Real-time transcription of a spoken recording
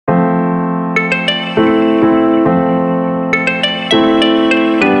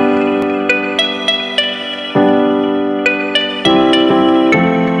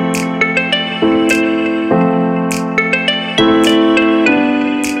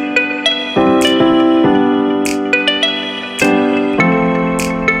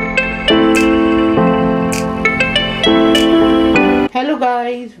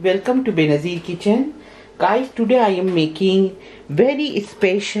welcome to Benazir Kitchen. Guys, today I am making very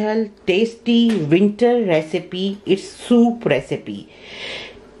special tasty winter recipe. It's soup recipe.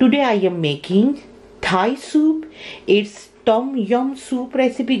 Today I am making Thai soup. It's tom yum soup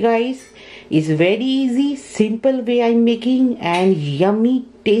recipe, guys. It's very easy, simple way I'm making and yummy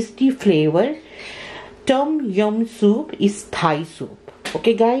tasty flavor. Tom yum soup is Thai soup.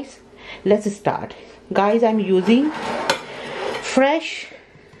 Okay guys, let's start. Guys, I'm using fresh,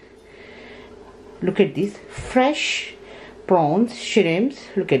 look at this, fresh prawns, shrimps.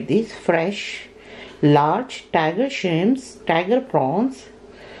 Look at this, fresh large tiger shrimps, tiger prawns.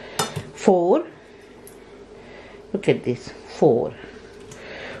 4, look at this, 4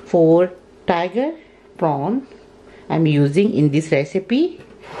 tiger prawn I'm using in this recipe.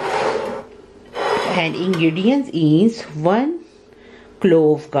 And ingredients is 1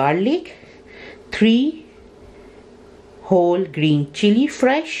 clove garlic, 3 whole green chili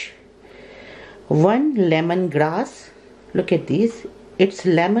fresh, 1 lemongrass. Look at this, it's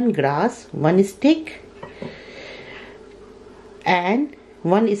lemongrass, 1 stick, and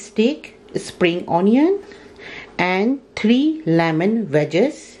 1 stick spring onion, and 3 lemon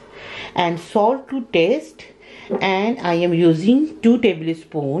wedges, and salt to taste. And I am using 2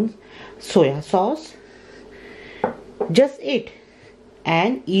 tablespoons soya sauce. Just it,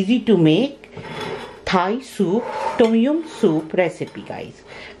 and easy to make Thai soup, tom yum soup recipe, guys.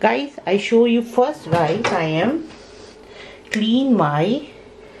 Guys, I show you first, guys. I am clean my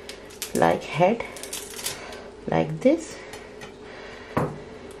head like this.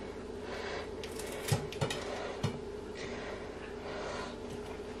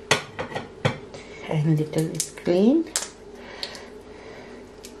 And little is clean.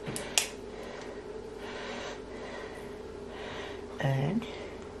 And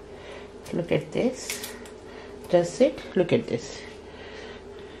look at this, just it, look at this,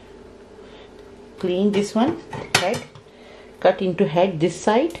 clean this one, head, cut into head this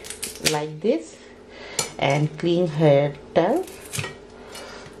side like this, and clean hair tail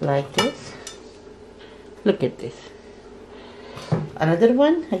like this. Look at this, another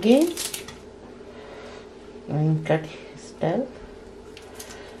one again, and cut his tail,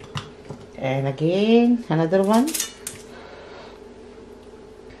 and again another one.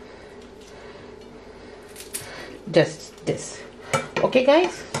 Just this. Okay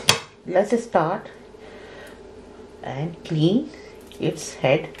guys, let's start and clean its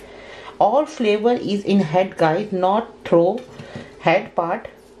head. All flavor is in head, guys, not through head part.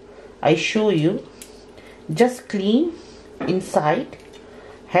 I show you. Just clean inside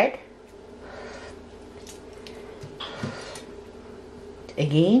head.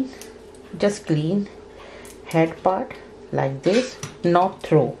 Again, just clean head part like this, not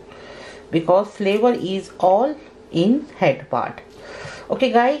through, because flavor is all in head part.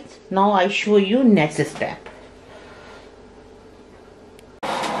 Okay guys, now I show you next step.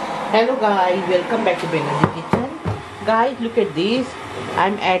 Hello guys, welcome back to Benazir Kitchen. Guys, look at this.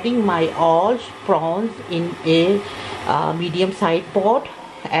 I'm adding my all prawns in a medium sized pot.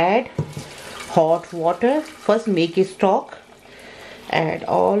 Add hot water. First make a stock. Add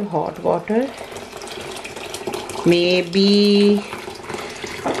all hot water, maybe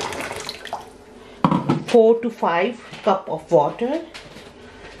 4 to 5 cup of water,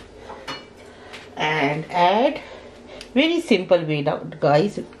 and add very simple way now,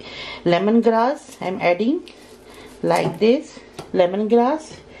 guys, lemongrass. I'm adding like this,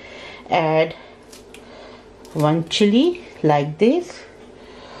 lemongrass. Add 1 chili like this,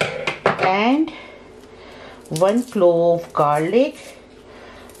 and 1 clove garlic.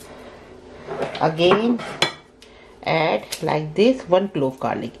 Again add like this, 1 clove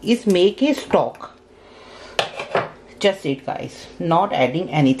garlic. Is make a stock. Just it, guys, not adding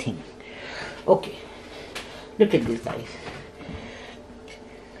anything. Okay, look at this, guys,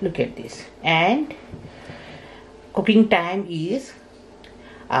 look at this. And cooking time is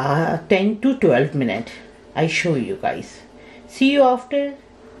 10 to 12 minutes. I show you guys. See you after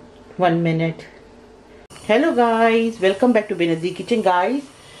 1 minute. Hello guys, welcome back to Benazir Kitchen. Guys,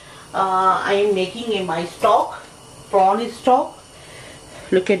 I am making my stock, prawn stock.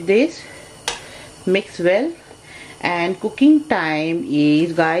 Look at this, mix well. And cooking time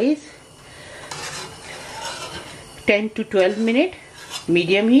is, guys, 10 to 12 minutes,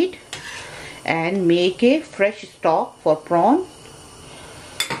 medium heat. And make a fresh stock for prawn.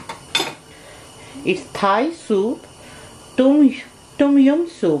 It's Thai soup, tom yum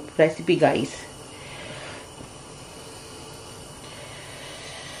soup recipe, guys.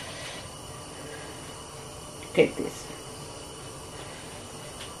 Look at this.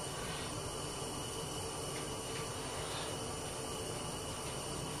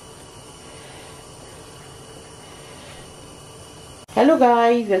 Hello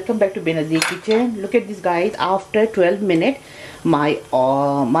guys, welcome back to Benazir Kitchen. Look at this guys, after 12 minutes my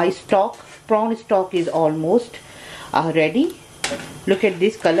prawn stock is almost ready. Look at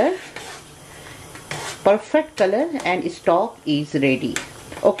this color, perfect color, and stock is ready.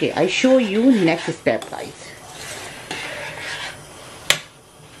 Okay, I show you next step guys.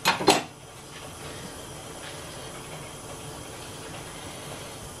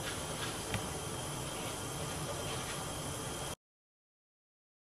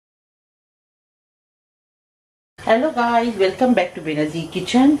 Hello guys, welcome back to Benazir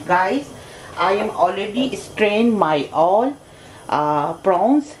Kitchen. Guys, I am already strained my all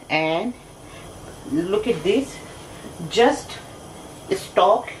prawns, and look at this, just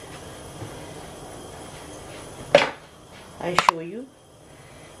stock. I show you.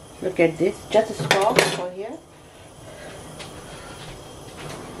 Look at this, just stock for here.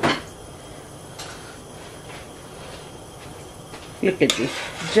 Look at this,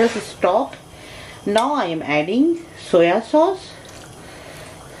 just stock. Now I am adding soya sauce,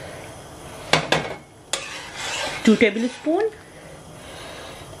 2 tablespoons.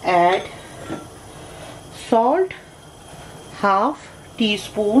 Add salt, half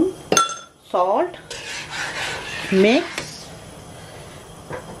teaspoon salt. Mix.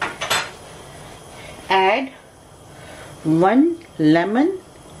 Add 1 lemon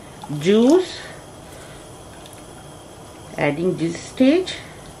juice. Adding this stage.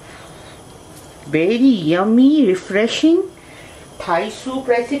 Very yummy, refreshing Thai soup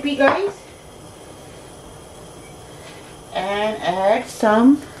recipe guys. And add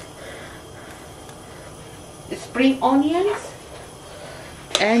some spring onions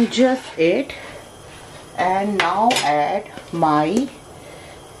and just it. And now add my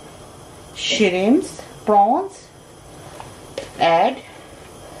shrimps, prawns. Add,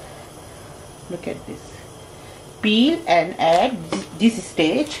 look at this, peel and add this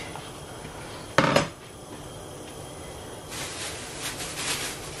stage.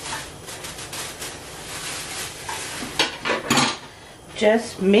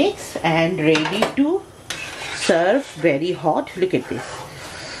 Just mix and ready to serve. Very hot. Look at this.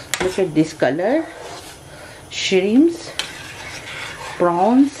 Look at this color. Shrimps,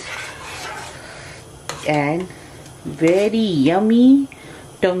 prawns, and very yummy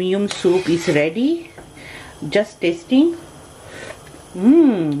tom yum soup is ready. Just tasting.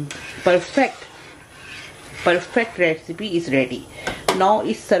 Perfect. Perfect recipe is ready. Now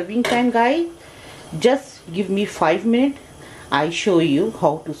it's serving time guys. Just give me 5 minutes. I show you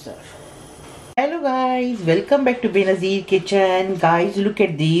how to serve. Hello guys, welcome back to Benazir Kitchen. Guys, look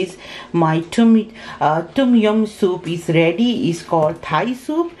at this. My tom yum soup is ready. It's called Thai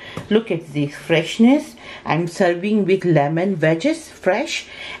soup. Look at this freshness. I'm serving with lemon wedges, fresh,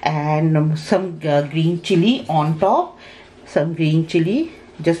 and some green chili on top. Some green chili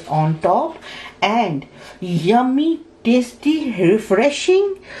just on top, and yummy, tasty,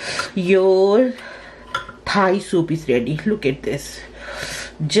 refreshing. Your Thai soup is ready. Look at this.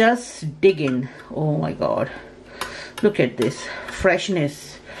 Just dig in. Oh my god. Look at this.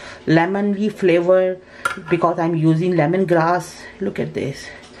 Freshness. Lemony flavor because I'm using lemongrass. Look at this.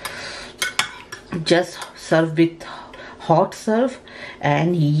 Just serve with hot serve,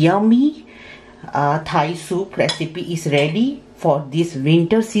 and yummy Thai soup recipe is ready for this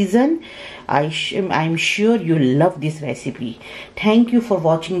winter season. I'm sure you love this recipe. Thank you for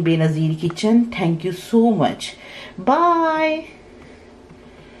watching Benazir Kitchen. Thank you so much. Bye.